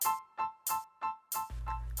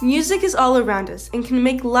Music is all around us and can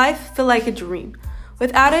make life feel like a dream.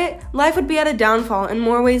 Without it, life would be at a downfall in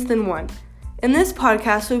more ways than one. In this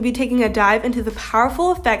podcast, we'll be taking a dive into the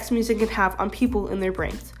powerful effects music can have on people and their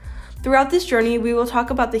brains. Throughout this journey, we will talk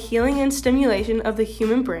about the healing and stimulation of the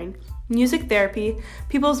human brain, music therapy,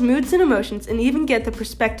 people's moods and emotions, and even get the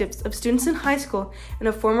perspectives of students in high school and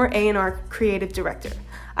a former A&R creative director.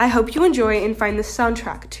 I hope you enjoy and find the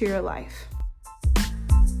soundtrack to your life.